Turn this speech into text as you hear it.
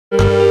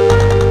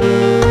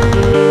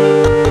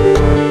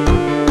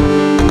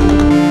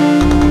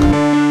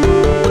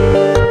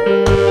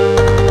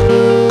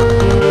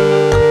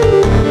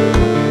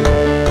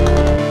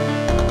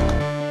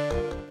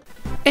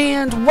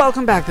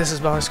welcome back. This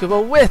is Scuba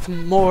with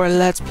more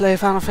Let's Play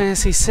Final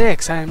Fantasy VI.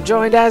 I am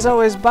joined, as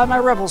always, by my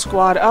rebel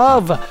squad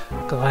of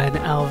Glenn,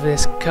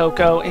 Elvis,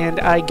 Coco, and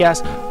I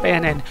guess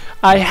Bannon.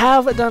 I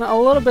have done a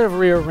little bit of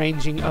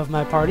rearranging of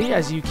my party.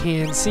 As you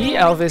can see,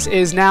 Elvis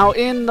is now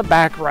in the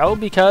back row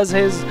because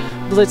his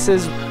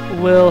blitzes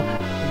will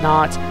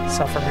not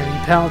suffer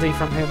any penalty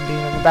from him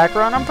being in the back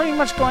row, and I'm pretty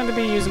much going to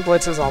be using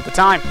blitzes all the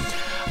time.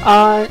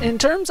 In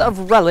terms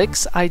of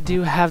relics, I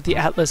do have the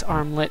Atlas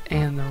Armlet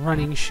and the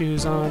running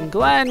shoes on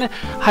Glenn,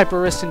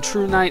 Hyperist and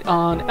True Knight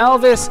on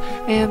Elvis,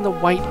 and the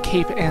white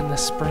cape and the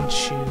sprint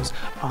shoes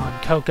on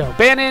Coco.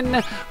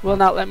 Bannon will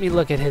not let me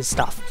look at his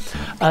stuff.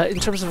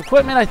 In terms of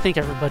equipment, I think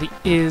everybody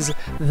is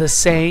the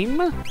same.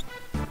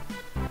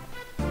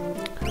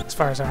 As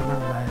far as I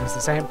remember, that is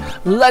the same.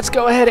 Let's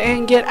go ahead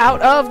and get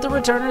out of the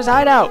Returner's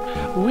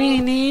hideout. We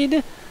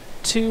need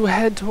to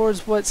head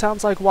towards what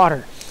sounds like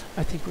water.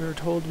 I think we were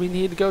told we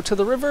need to go to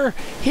the river.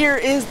 Here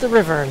is the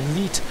river,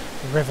 Lete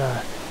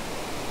River.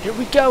 Here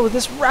we go.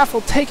 This raft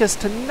will take us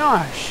to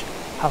Narshe.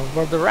 How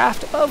aboard the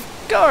raft? Of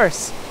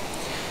course.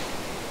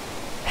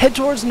 Head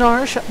towards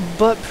Narshe,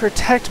 but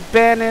protect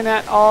Bannon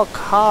at all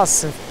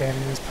costs. If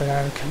Bannon is put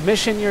out of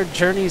commission, your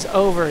journey's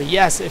over.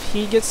 Yes, if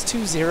he gets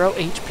to 0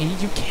 HP,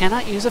 you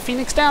cannot use a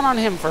Phoenix down on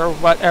him for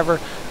whatever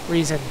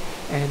reason,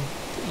 and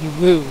you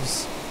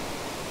lose.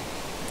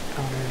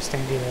 I don't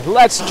understand either.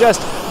 Let's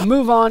just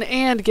move on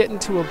and get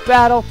into a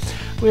battle.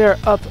 We are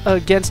up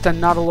against a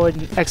Nautiloid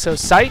and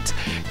Exosite,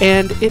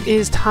 and it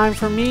is time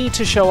for me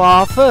to show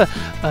off a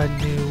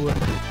new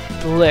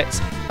blitz.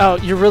 Oh,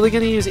 you're really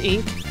going to use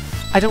ink?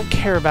 I don't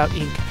care about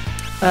ink.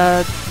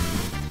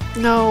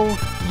 No.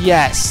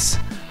 Yes.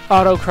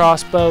 Auto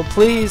crossbow,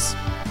 please.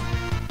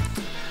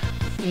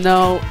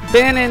 No.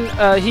 Bannon,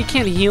 he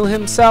can't heal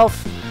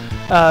himself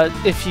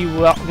if you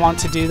want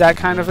to do that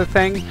kind of a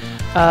thing,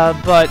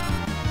 but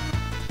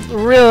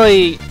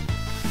really,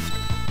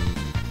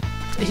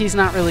 he's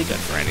not really good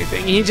for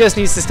anything. He just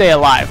needs to stay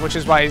alive, which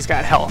is why he's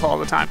got health all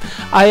the time.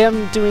 I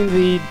am doing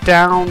the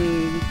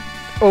down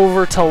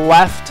over to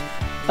left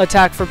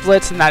attack for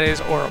Blitz, and that is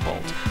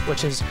Aurabolt,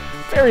 which is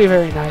very,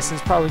 very nice, and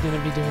is probably going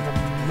to be doing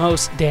the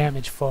most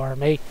damage for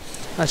me.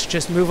 Let's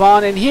just move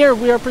on, and here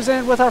we are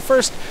presented with our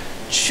first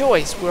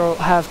choice. We'll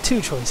have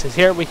two choices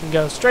here. We can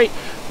go straight,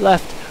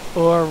 left,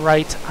 or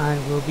right. I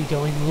will be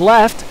going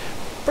left,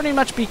 pretty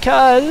much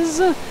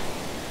because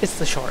it's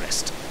the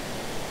shortest.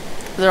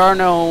 There are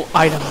no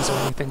items or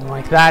anything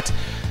like that.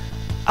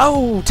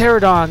 Oh,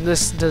 Pterodon,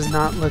 this does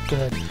not look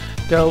good.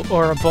 Go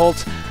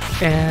Aurabolt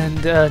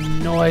and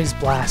Noise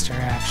Blaster,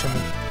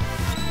 actually.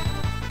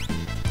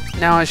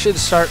 Now I should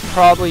start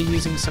probably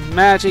using some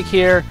magic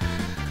here.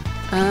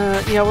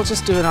 Yeah, we'll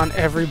just do it on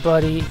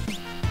everybody.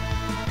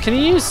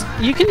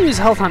 You can use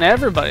health on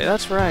everybody,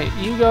 that's right.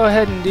 You go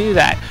ahead and do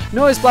that.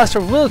 Noise Blaster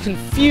will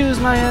confuse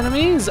my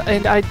enemies,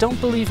 and I don't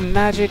believe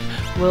magic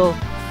will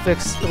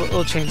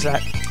we'll change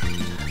that.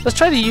 Let's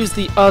try to use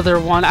the other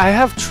one.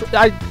 I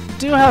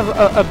do have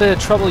a bit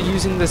of trouble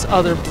using this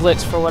other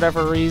blitz for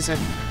whatever reason.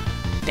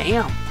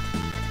 Damn.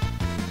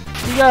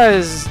 You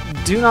guys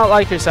do not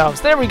like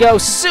yourselves. There we go.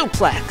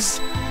 Suplex.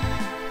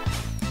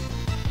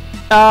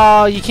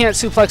 You can't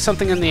suplex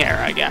something in the air,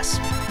 I guess.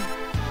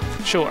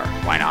 Sure,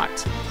 why not?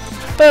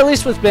 But at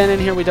least with Ben in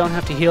here, we don't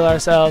have to heal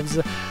ourselves.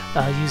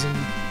 Using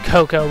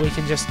Coco, we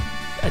can just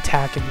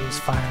attack and use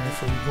fire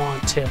if we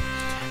want to.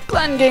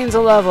 Glenn gains a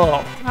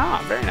level.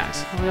 Ah, very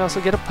nice. We also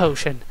get a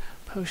potion.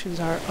 Potions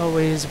are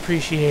always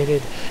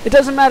appreciated. It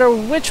doesn't matter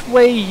which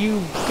way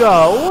you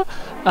go.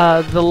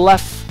 The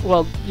left,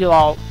 well, you'll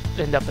all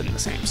end up in the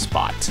same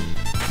spot.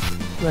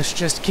 Let's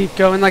just keep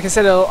going. Like I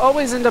said, it'll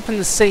always end up in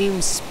the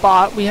same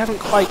spot. We haven't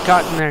quite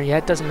gotten there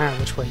yet. Doesn't matter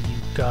which way you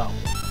go.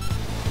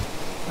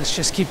 Let's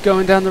just keep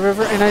going down the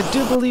river, and I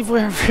do believe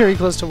we're very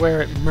close to where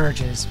it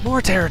merges.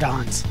 More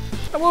Pterodons.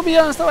 I will be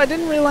honest, though, I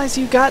didn't realize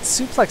you got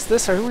suplex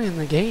this early in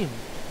the game.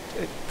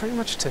 Pretty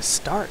much to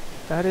start.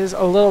 That is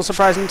a little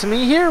surprising to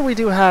me. Here we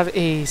do have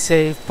a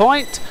save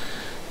point.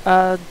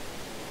 I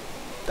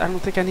don't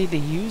think I need to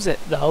use it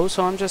though,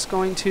 so I'm just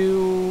going to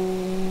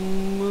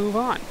move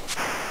on.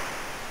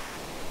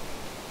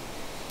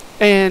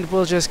 And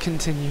we'll just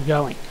continue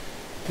going.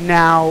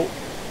 Now,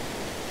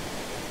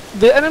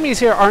 the enemies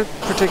here aren't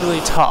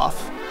particularly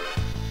tough.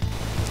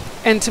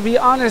 And to be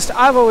honest,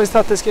 I've always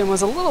thought this game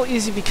was a little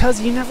easy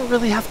because you never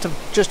really have to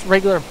just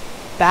regular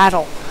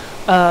battle.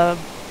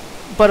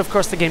 But of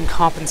course the game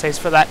compensates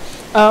for that.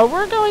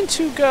 We're going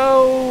to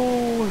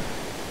go...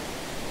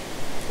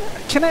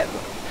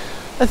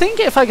 I think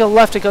if I go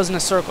left it goes in a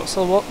circle,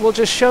 so we'll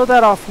just show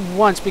that off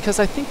once because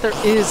I think there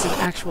is an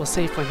actual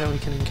save point that we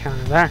can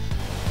encounter there.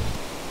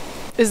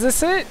 Is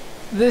this it?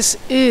 This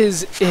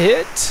is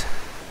it.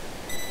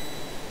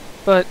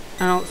 But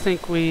I don't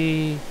think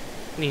we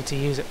need to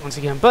use it once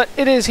again. But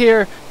it is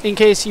here in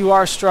case you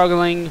are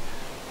struggling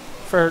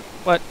for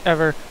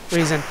whatever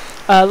reason.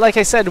 Like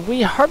I said,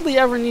 we hardly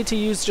ever need to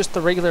use just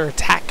the regular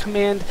attack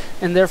command,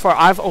 and therefore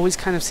I've always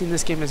kind of seen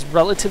this game as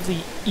relatively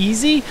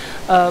easy,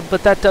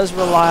 but that does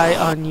rely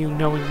on you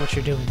knowing what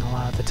you're doing a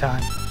lot of the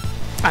time.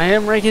 I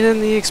am raking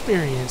in the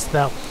experience,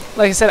 though.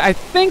 Like I said, I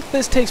think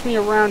this takes me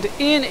around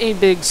in a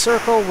big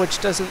circle, which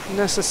doesn't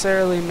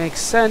necessarily make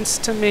sense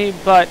to me,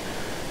 but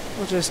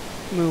we'll just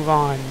move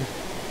on.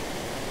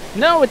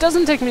 No, it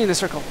doesn't take me in a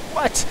circle.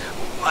 What?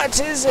 What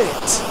is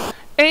it?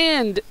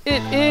 And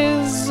it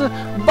is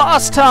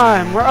boss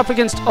time. We're up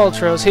against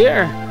Ultros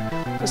here.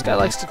 This guy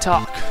likes to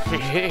talk.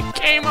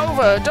 Game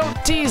over. Don't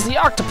tease the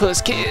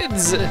octopus,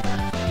 kids.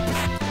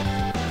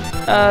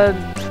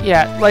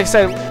 Yeah, like I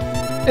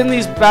said, in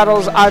these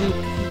battles, I'm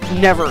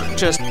never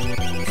just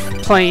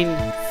plain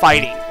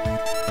fighting.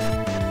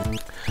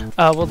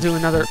 We'll do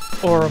another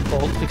Aura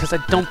Bolt because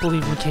I don't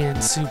believe we can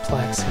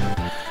suplex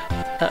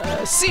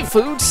him.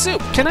 Seafood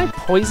soup. Can I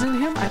poison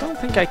him? I don't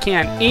think I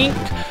can. Ink,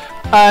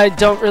 I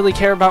don't really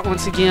care about.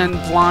 Once again,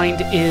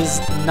 blind is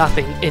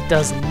nothing. It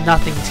does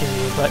nothing to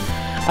you, but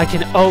I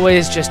can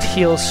always just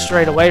heal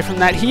straight away from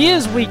that. He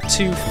is weak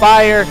to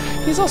fire.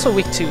 He's also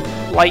weak to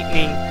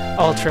lightning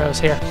Ultros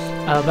here,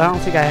 but I don't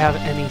think I have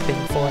anything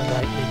for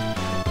lightning.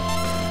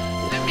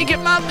 Let me get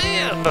my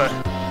bib.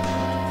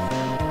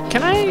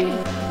 Can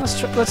I?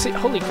 Let's see.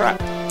 Holy crap!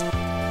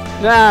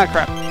 Nah,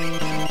 crap.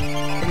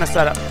 I messed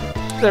that up.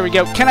 There we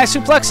go. Can I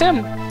suplex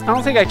him? I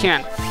don't think I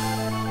can.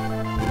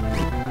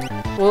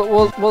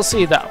 We'll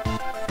see though.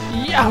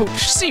 Youch!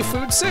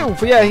 Seafood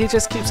soup! Yeah, he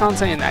just keeps on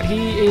saying that.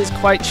 He is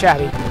quite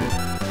chatty.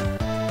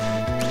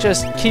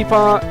 Just keep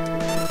on...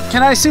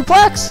 Can I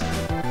suplex?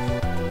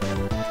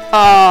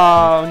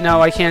 Oh,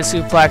 no, I can't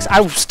suplex.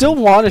 I still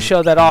want to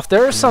show that off.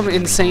 There are some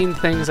insane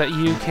things that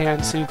you can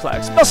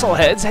suplex.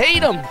 Muscleheads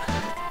hate them!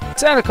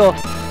 Tentacle.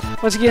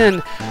 Once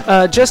again,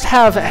 just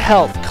have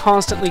health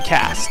constantly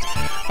cast.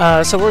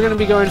 So we're going to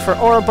be going for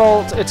Aura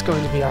Bolt. It's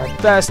going to be our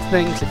best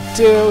thing to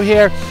do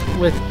here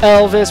with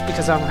Elvis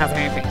because I don't have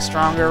anything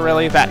stronger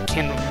really that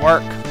can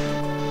work.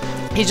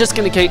 He's just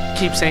going to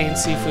keep saying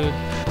seafood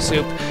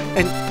soup,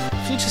 and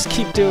if you just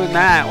keep doing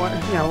that, what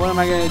am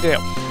I going to do?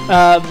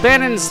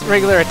 Bannon's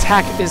regular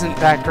attack isn't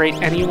that great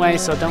anyway,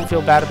 so don't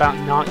feel bad about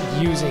not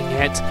using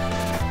it.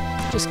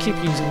 Just keep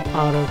using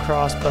auto,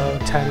 crossbow,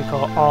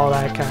 tentacle, all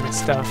that kind of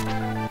stuff.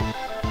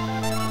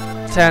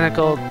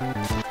 Tentacle.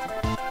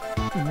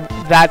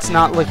 That's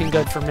not looking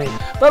good for me.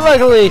 But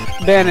luckily,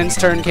 Bannon's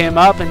turn came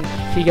up and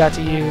he got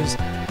to use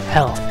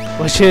health,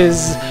 which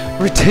is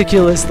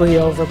ridiculously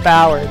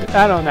overpowered.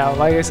 I don't know.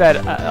 Like I said,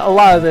 a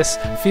lot of this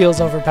feels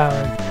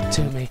overpowered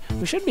to me.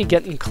 We should be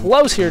getting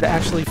close here to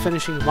actually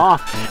finishing him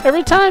off.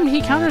 Every time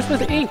he counters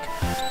with ink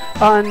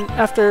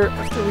after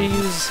we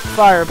use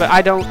fire, but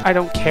I don't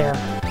care.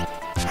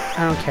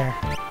 I don't care.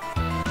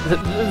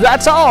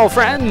 That's all,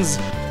 friends.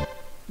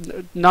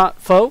 Not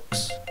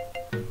folks.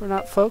 We're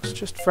not folks,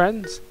 just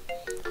friends.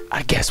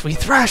 I guess we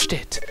thrashed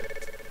it.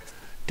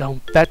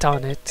 Don't bet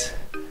on it.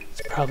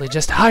 It's probably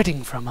just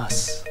hiding from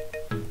us.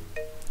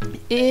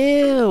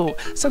 Ew!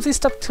 Something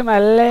stuck to my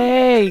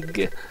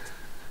leg.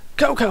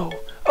 Coco,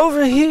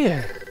 over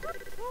here.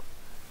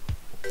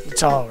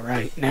 It's all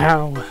right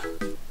now.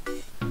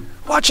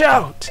 Watch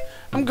out!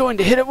 I'm going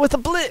to hit it with a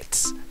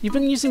blitz. You've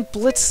been using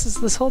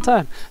blitzes this whole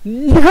time.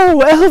 No,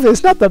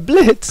 Elvis, not the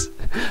blitz.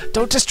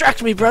 Don't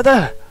distract me,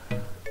 brother.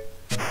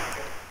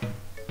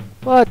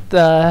 What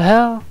the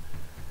hell?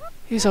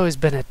 He's always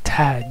been a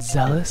tad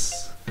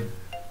zealous.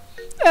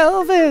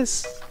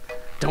 Elvis!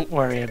 Don't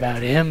worry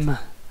about him.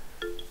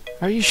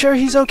 Are you sure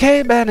he's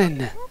okay,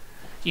 Bannon?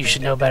 You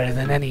should know better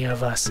than any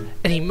of us.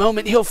 Any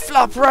moment he'll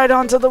flop right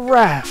onto the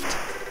raft.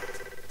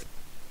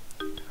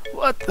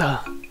 What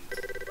the?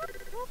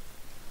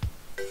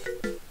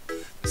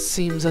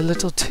 Seems a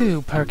little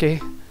too perky.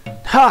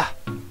 Ha!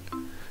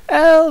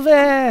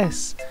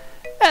 Elvis!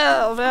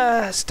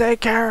 Elvis,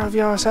 take care of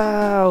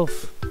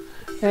yourself.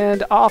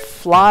 And off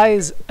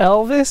flies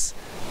Elvis,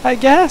 I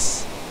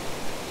guess?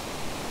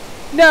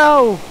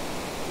 No!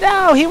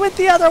 No, he went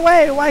the other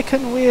way! Why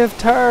couldn't we have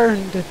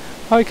turned?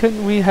 Why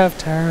couldn't we have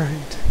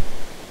turned?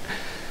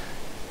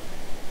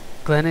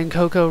 Glenn and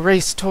Coco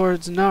race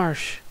towards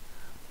Narshe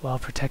while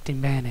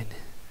protecting Bannon.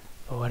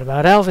 But what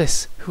about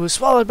Elvis, who was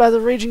swallowed by the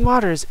raging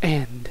waters?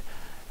 And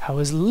how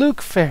is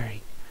Luke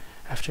faring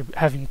after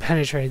having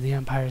penetrated the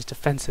Empire's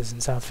defenses in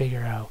South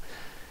Figaro?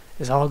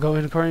 Is all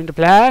going according to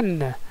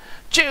plan?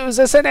 Choose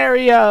a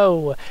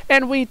scenario,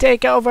 and we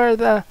take over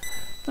the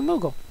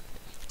Moogle.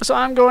 So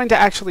I'm going to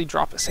actually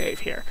drop a save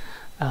here,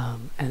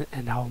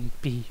 and I'll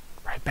be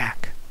right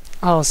back.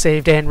 All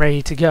saved and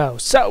ready to go.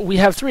 So we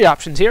have three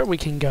options here. We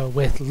can go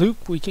with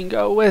Luke, we can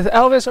go with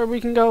Elvis, or we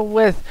can go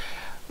with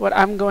what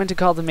I'm going to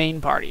call the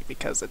main party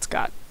because it's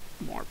got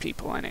more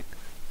people in it.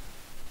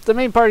 The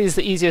main party is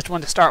the easiest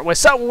one to start with,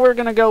 so we're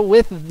going to go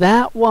with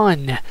that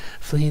one.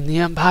 Fleeing the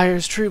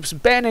Empire's troops,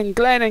 Bannon,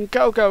 Glenn, and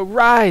Coco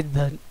ride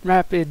the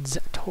rapids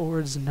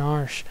towards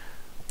Narshe.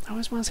 I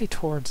always want to say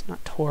towards,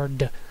 not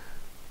toward.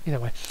 Either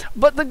way.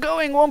 But the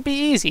going won't be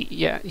easy.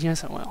 Yeah,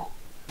 yes it will.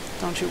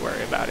 Don't you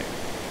worry about it.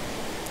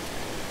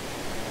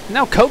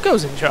 Now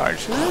Coco's in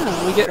charge.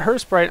 We get her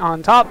sprite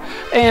on top,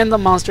 and the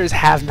monsters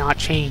have not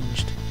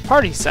changed.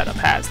 Party setup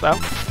has, though.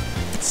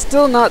 It's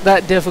still not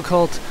that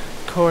difficult,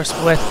 of course,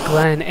 with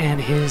Glenn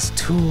and his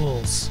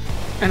tools.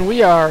 And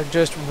we are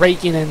just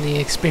raking in the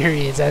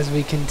experience as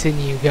we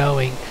continue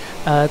going.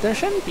 There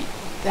shouldn't be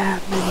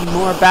that many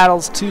more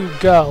battles to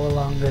go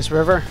along this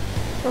river.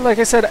 But like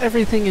I said,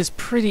 everything is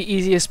pretty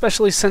easy,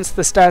 especially since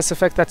the status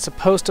effect that's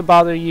supposed to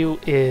bother you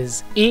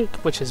is ink,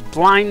 which is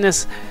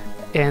blindness,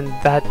 and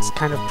that's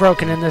kind of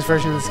broken in this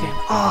version of this game.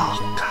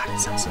 Oh, God, it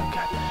sounds so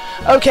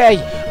good.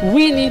 Okay,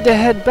 we need to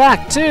head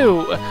back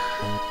to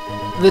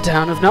the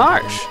town of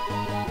Narshe.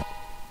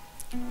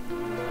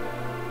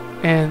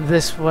 And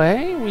this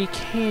way, we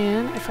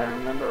can, if I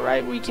remember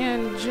right, we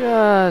can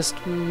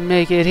just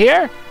make it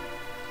here.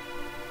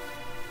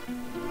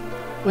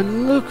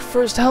 When Luke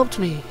first helped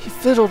me, he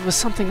fiddled with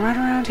something right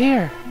around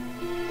here.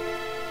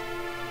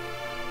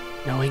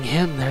 Knowing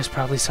him, there's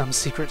probably some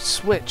secret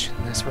switch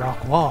in this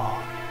rock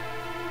wall.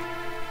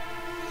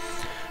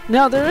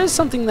 Now, there is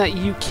something that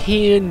you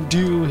can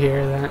do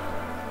here that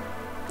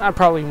I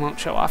probably won't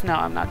show off. No,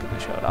 I'm not going to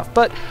show it off.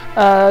 But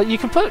you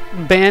can put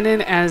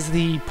Bannon as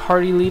the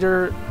party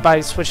leader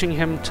by switching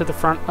him to the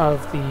front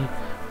of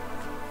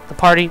the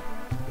party.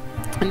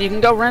 And you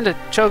can go rent a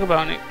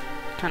chocobo and it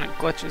kind of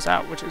glitches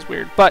out, which is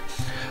weird. But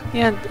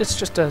yeah, it's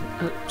just a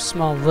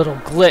small little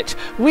glitch.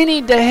 We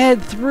need to head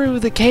through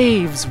the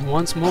caves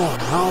once more.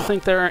 I don't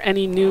think there are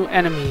any new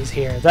enemies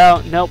here,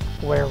 though. Nope,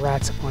 we're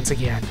rats once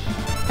again.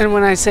 And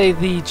when I say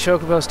the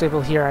chocobo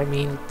stable here, I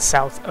mean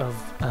south of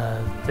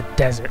the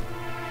desert.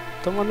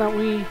 The one that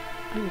we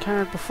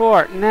encountered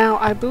before. Now,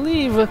 I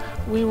believe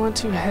we want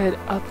to head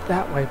up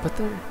that way, but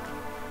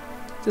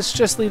this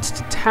just leads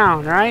to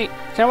town, right?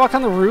 Can I walk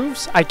on the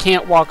roofs? I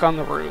can't walk on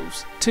the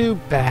roofs. Too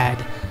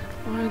bad.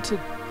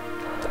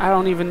 I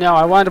don't even know.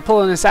 I wanted to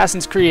pull an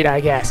Assassin's Creed, I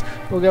guess.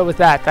 We'll go with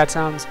that. That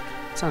sounds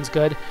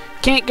good.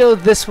 Can't go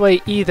this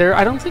way either.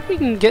 I don't think we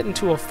can get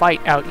into a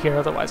fight out here,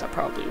 otherwise I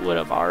probably would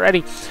have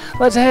already.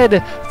 Let's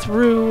head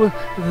through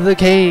the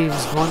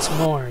caves once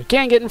more.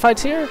 Can't get in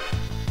fights here.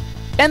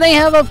 And they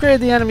have upgraded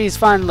the enemies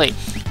finally.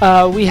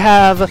 We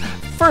have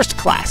first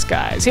class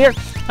guys here.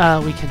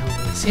 We can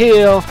always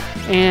heal,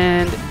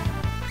 and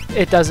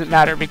it doesn't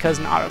matter because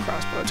an auto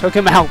crossbow took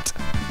him out.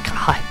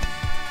 God.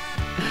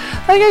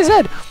 Like I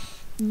said,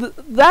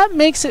 that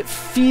makes it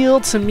feel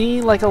to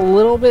me like a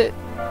little bit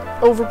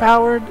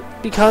overpowered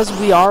because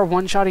we are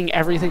one-shotting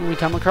everything we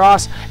come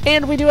across.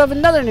 And we do have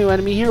another new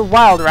enemy here,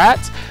 wild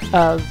rats.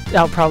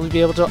 I'll probably be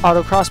able to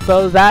auto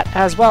crossbow that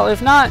as well.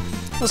 If not,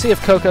 we'll see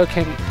if Coco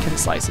can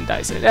slice and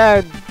dice it.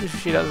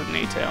 She doesn't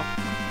need to.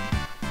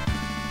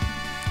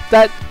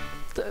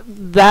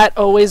 That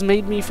always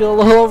made me feel a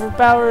little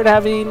overpowered,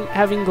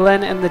 having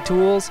Glenn and the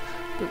tools,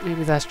 but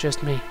maybe that's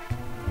just me.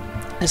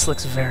 This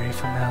looks very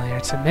familiar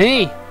to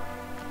me.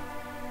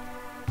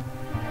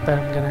 But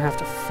I'm gonna have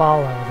to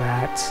follow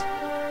that.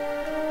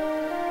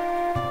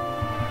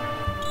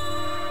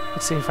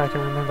 Let's see if I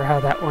can remember how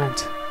that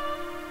went.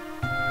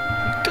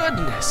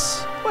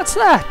 Goodness, what's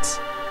that?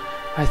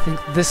 I think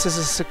this is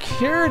a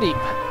security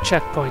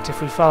checkpoint.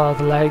 If we follow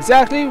the light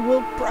exactly,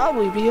 we'll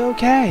probably be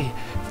okay.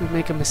 If we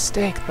make a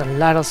mistake, the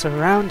light will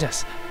surround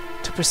us.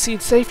 To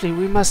proceed safely,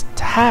 we must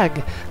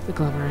tag the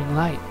glimmering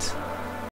light.